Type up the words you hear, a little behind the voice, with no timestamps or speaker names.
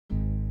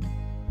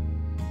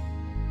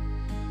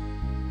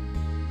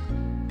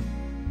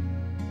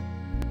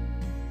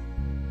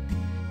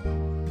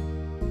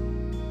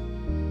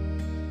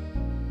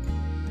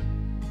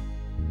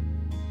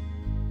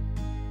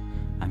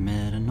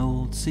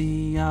old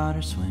sea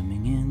otter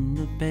swimming in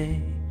the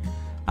bay.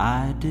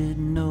 I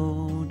didn't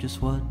know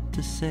just what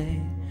to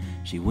say.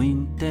 She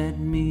winked at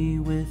me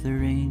with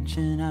her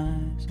ancient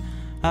eyes.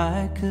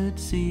 I could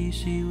see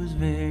she was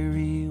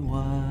very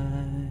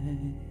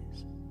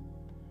wise.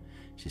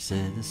 She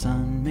said the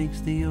sun makes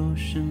the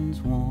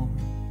oceans warm,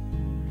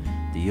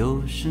 the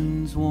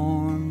oceans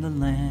warm the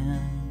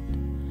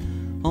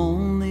land.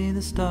 Only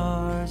the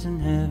stars in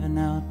heaven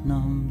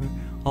outnumber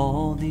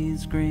all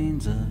these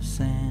grains of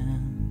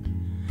sand.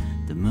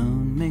 The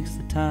moon makes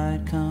the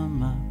tide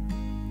come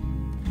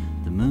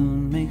up, the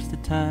moon makes the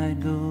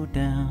tide go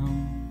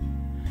down.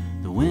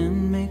 The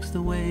wind makes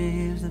the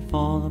waves that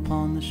fall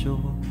upon the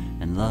shore,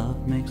 and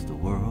love makes the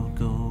world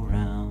go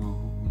round.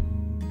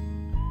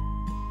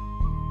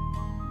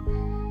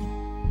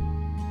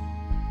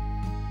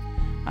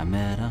 I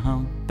met a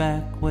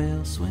humpback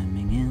whale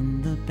swimming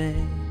in the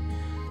bay.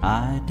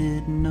 I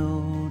didn't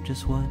know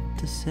just what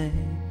to say.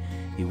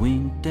 He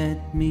winked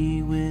at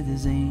me with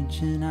his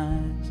ancient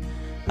eyes.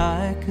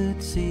 I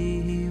could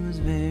see he was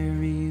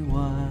very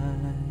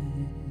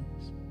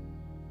wise.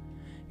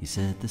 He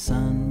said the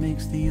sun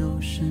makes the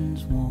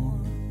oceans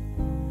warm,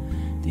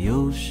 the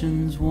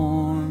oceans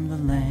warm the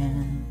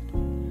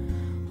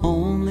land.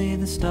 Only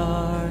the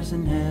stars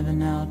in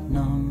heaven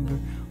outnumber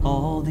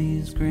all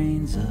these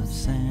grains of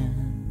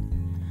sand.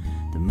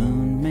 The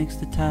moon makes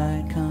the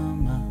tide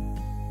come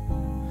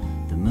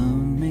up, the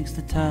moon makes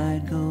the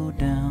tide go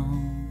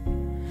down.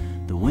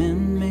 The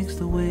wind makes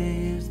the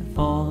waves that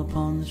fall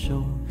upon the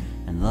shore,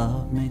 and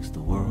love makes the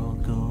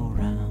world go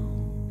round.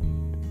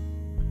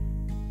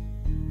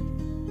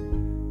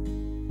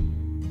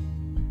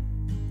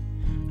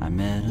 I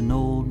met an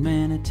old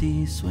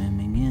manatee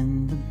swimming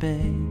in the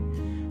bay.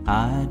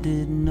 I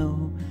didn't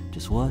know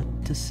just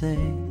what to say.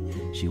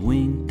 She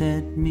winked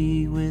at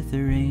me with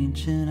her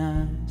ancient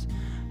eyes.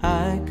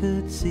 I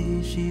could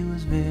see she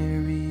was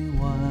very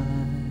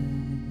wise.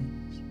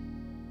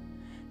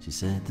 She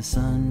said the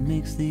sun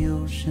makes the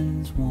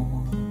oceans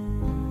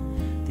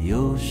warm, the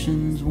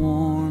oceans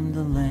warm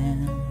the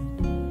land.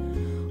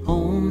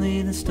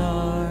 Only the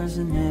stars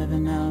in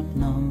heaven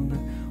outnumber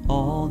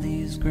all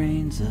these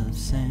grains of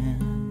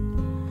sand.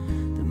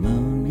 The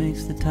moon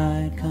makes the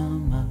tide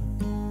come up,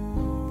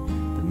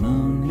 the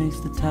moon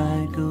makes the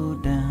tide go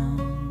down.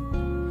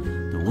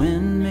 The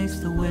wind makes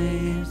the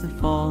waves that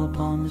fall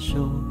upon the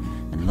shore,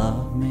 and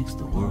love makes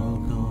the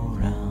world go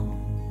round.